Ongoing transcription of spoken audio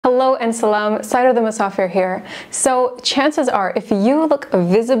Hello and salam, Saira the Musafir here. So chances are, if you look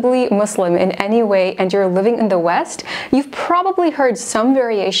visibly Muslim in any way and you're living in the West, you've probably heard some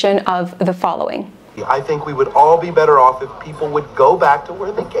variation of the following. I think we would all be better off if people would go back to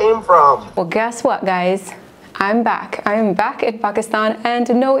where they came from. Well, guess what, guys? I'm back. I am back in Pakistan, and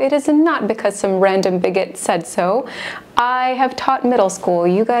no, it is not because some random bigot said so. I have taught middle school.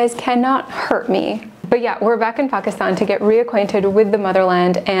 You guys cannot hurt me. But yeah, we're back in Pakistan to get reacquainted with the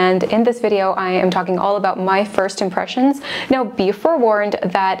motherland, and in this video I am talking all about my first impressions. Now be forewarned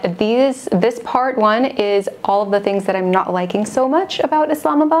that this part one is all of the things that I'm not liking so much about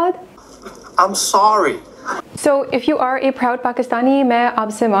Islamabad. I'm sorry. So if you are a proud Pakistani, मैं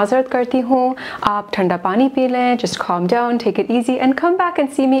आपसे माज़रत करती हूँ. आप ठंडा पानी P लें, just calm down, take it easy, and come back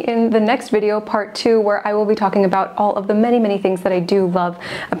and see me in the next video, part 2, where I will be talking about all of the many things that I do love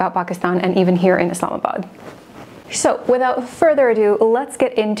about Pakistan and even here in Islamabad. So without further ado, let's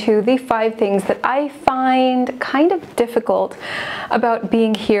get into the 5 things that I find kind of difficult about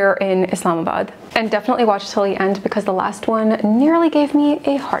being here in Islamabad. And definitely watch till the end because the last one nearly gave me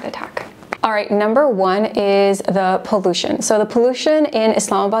a heart attack. All right, number 1 is the pollution. So the pollution in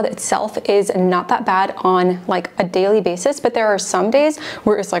Islamabad itself is not that bad on like a daily basis, but there are some days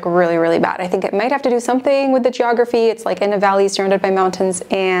where it's like really bad. I think it might have to do something with the geography. It's like in a valley surrounded by mountains,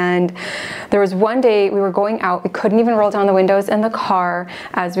 and there was one day we were going out, we couldn't even roll down the windows in the car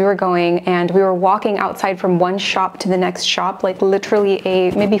as we were going, and we were walking outside from one shop to the next shop, like literally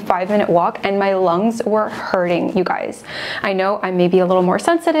a maybe 5-minute walk, and my lungs were hurting, you guys. I know I may be a little more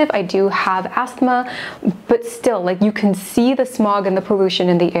sensitive. I do have asthma, but still, like, you can see the smog and the pollution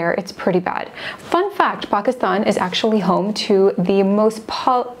in the air. It's pretty bad. Fun fact, Pakistan is actually home to the most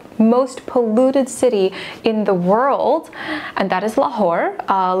polluted city in the world, and that is Lahore.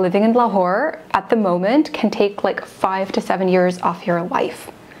 Living in Lahore at the moment can take like 5 to 7 years off your life.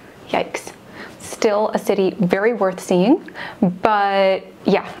 Yikes. Still a city very worth seeing, but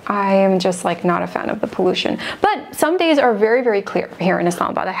yeah, I am just like not a fan of the pollution. But some days are very clear here in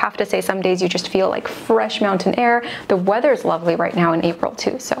Islamabad. I have to say, some days you just feel like fresh mountain air. The weather's lovely right now in April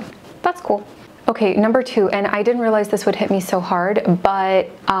too, so that's cool. Okay, number 2, and I didn't realize this would hit me so hard, but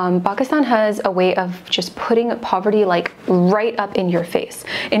Pakistan has a way of just putting poverty like right up in your face.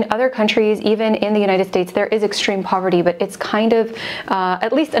 In other countries, even in the United States, there is extreme poverty, but it's kind of,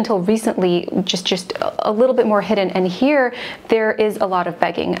 at least until recently, just a little bit more hidden. And here, there is a lot of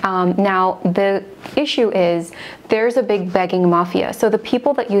begging. Now, the issue is there's a big begging mafia. So the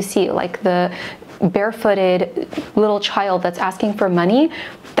people that you see, like the barefooted little child that's asking for money,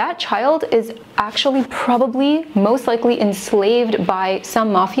 that child is actually probably most likely enslaved by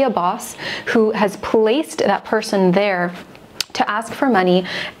some mafia boss who has placed that person there to ask for money,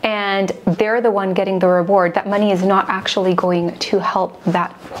 and they're the one getting the reward. That money is not actually going to help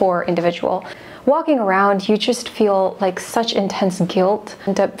that poor individual. Walking around, you just feel like such intense guilt. I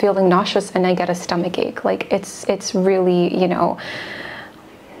end up feeling nauseous and I get a stomach ache. Like it's really, you know,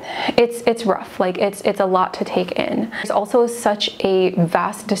 it's rough. Like it's a lot to take in. There's also such a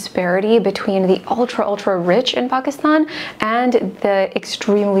vast disparity between the ultra rich in Pakistan and the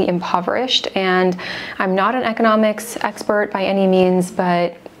extremely impoverished. And I'm not an economics expert by any means,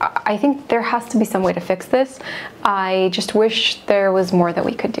 but I think there has to be some way to fix this. I just wish there was more that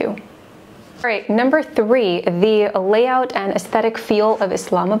we could do. All right, number 3, the layout and aesthetic feel of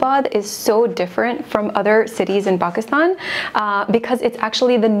Islamabad is so different from other cities in Pakistan because it's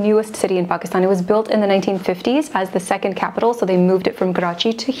actually the newest city in Pakistan. It was built in the 1950s as the second capital, so they moved it from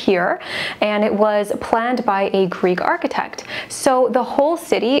Karachi to here, and it was planned by a Greek architect. So the whole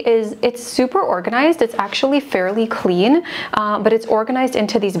city it's super organized. It's actually fairly clean, but it's organized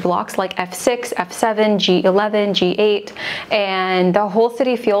into these blocks like F6, F7, G11, G8, and the whole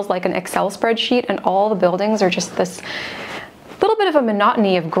city feels like an Excel spreadsheet, and all the buildings are just this little bit of a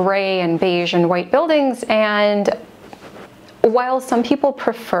monotony of gray and beige and white buildings. And while some people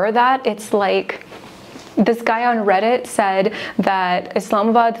prefer that, it's like this guy on Reddit said that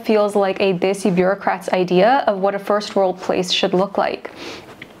Islamabad feels like a desi bureaucrat's idea of what a first world place should look like.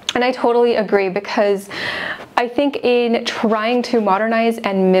 And I totally agree, because I think in trying to modernize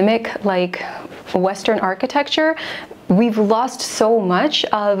and mimic like Western architecture, we've lost so much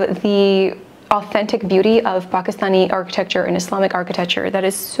of the authentic beauty of Pakistani architecture and Islamic architecture that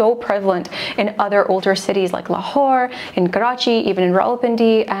is so prevalent in other older cities like Lahore, in Karachi, even in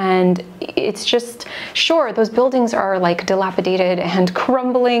Rawalpindi. And it's just, sure, those buildings are like dilapidated and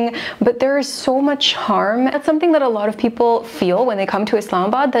crumbling, but there is so much charm. That's something that a lot of people feel when they come to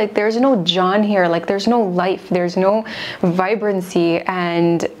Islamabad. Like, there's no John here, like there's no life, there's no vibrancy,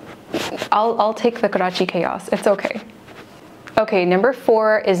 and I'll take the Karachi chaos. It's okay. Okay, number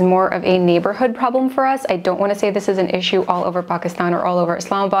 4 is more of a neighborhood problem for us. I don't want to say this is an issue all over Pakistan or all over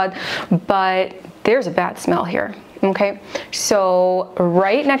Islamabad, but there's a bad smell here. Okay, so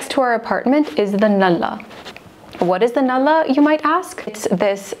right next to our apartment is the Nalla. What is the Nalla, you might ask? It's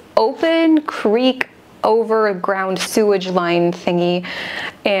this open creek overground sewage line thingy,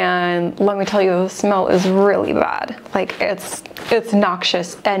 and let me tell you, the smell is really bad. Like, it's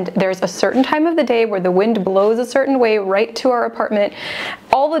noxious, and there's a certain time of the day where the wind blows a certain way right to our apartment.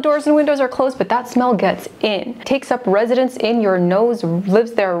 All the doors and windows are closed, but that smell gets in, takes up residence in your nose,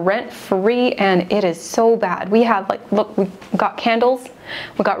 lives there rent free, and it is so bad. We have, like, look, we got candles,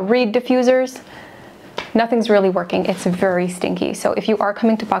 we got reed diffusers. Nothing's really working. It's very stinky. So if you are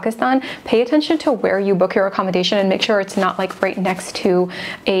coming to Pakistan, pay attention to where you book your accommodation and make sure it's not like right next to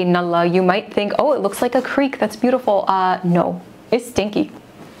a Nalla. You might think, oh, it looks like a creek, that's beautiful. No, it's stinky.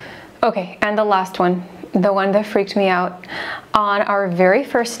 Okay, and the last one, the one that freaked me out. On our very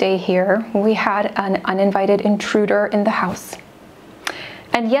first day here, we had an uninvited intruder in the house.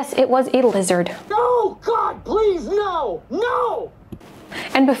 And yes, it was a lizard. No, God, please, no, no!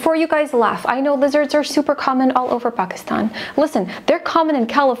 And before you guys laugh, I know lizards are super common all over Pakistan. Listen, they're common in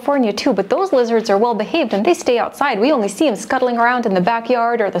California too, but those lizards are well behaved and they stay outside. We only see them scuttling around in the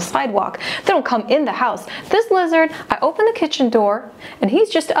backyard or the sidewalk. They don't come in the house. This lizard, I open the kitchen door and he's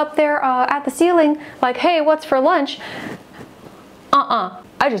just up there at the ceiling like, hey, what's for lunch?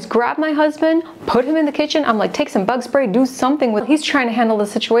 I just grabbed my husband, put him in the kitchen. I'm like, take some bug spray, do something with. He's trying to handle the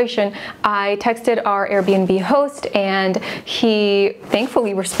situation. I texted our Airbnb host and he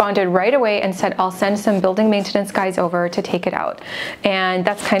thankfully responded right away and said, I'll send some building maintenance guys over to take it out. And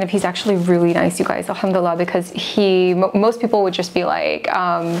that's kind of, he's actually really nice, you guys, alhamdulillah, because most people would just be like,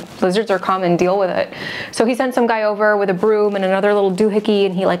 lizards are common, deal with it. So he sent some guy over with a broom and another little doohickey,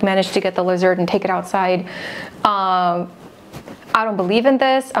 and he like managed to get the lizard and take it outside. I don't believe in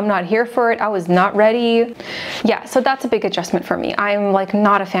this. I'm not here for it. I was not ready. Yeah, so that's a big adjustment for me. I'm like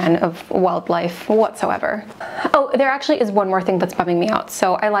not a fan of wildlife whatsoever. Oh, there actually is one more thing that's bumming me out.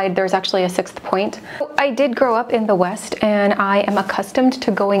 So I lied, there's actually a 6th point. I did grow up in the West and I am accustomed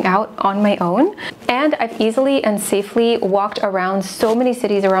to going out on my own. And I've easily and safely walked around so many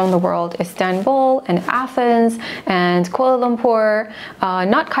cities around the world, Istanbul and Athens and Kuala Lumpur,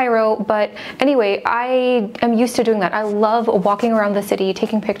 not Cairo, but anyway, I am used to doing that. I love walking around the city,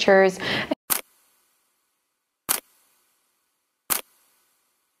 taking pictures.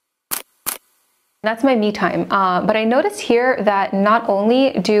 That's my me time. But I noticed here that not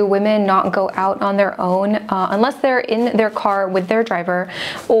only do women not go out on their own unless they're in their car with their driver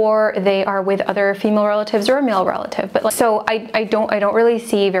or they are with other female relatives or a male relative. But so I don't really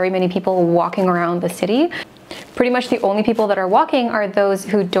see very many people walking around the city. Pretty much the only people that are walking are those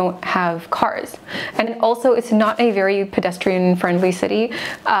who don't have cars. And also it's not a very pedestrian friendly city.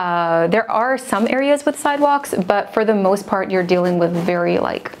 There are some areas with sidewalks, but for the most part you're dealing with very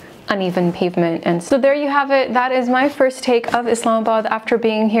like uneven pavement. And so there you have it. That is my first take of Islamabad after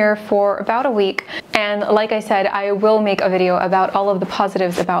being here for about a week. And like I said, I will make a video about all of the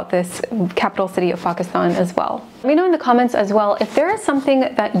positives about this capital city of Pakistan as well. Let me know in the comments as well if there is something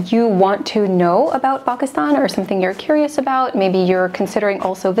that you want to know about Pakistan or something you're curious about. Maybe you're considering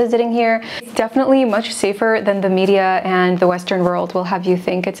also visiting here. It's definitely much safer than the media and the Western world will have you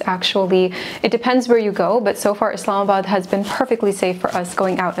think. It's actually, it depends where you go, but so far Islamabad has been perfectly safe for us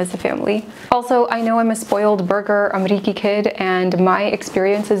going out as a family. Also, I know I'm a spoiled burger Amriki kid and my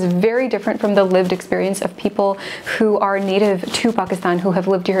experience is very different from the lived experience of people who are native to Pakistan, who have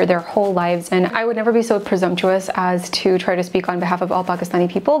lived here their whole lives. And I would never be so presumptuous as to try to speak on behalf of all Pakistani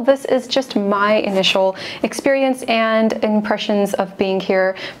people. This is just my initial experience and impressions of being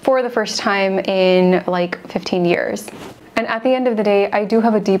here for the first time in like 15 years. And at the end of the day, I do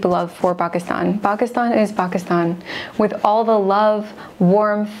have a deep love for Pakistan. Pakistan is Pakistan with all the love,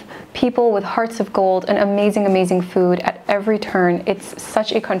 warmth, people with hearts of gold, and amazing, amazing food at every turn. It's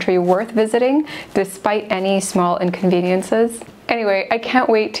such a country worth visiting despite any small inconveniences. Anyway, I can't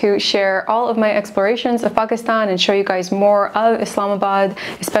wait to share all of my explorations of Pakistan and show you guys more of Islamabad,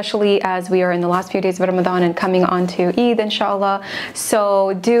 especially as we are in the last few days of Ramadan and coming on to Eid, inshallah.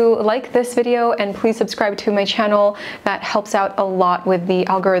 So do like this video and please subscribe to my channel. That helps out a lot with the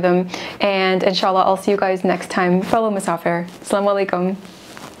algorithm. And inshallah, I'll see you guys next time. Follow Musafir. Assalamu alaikum.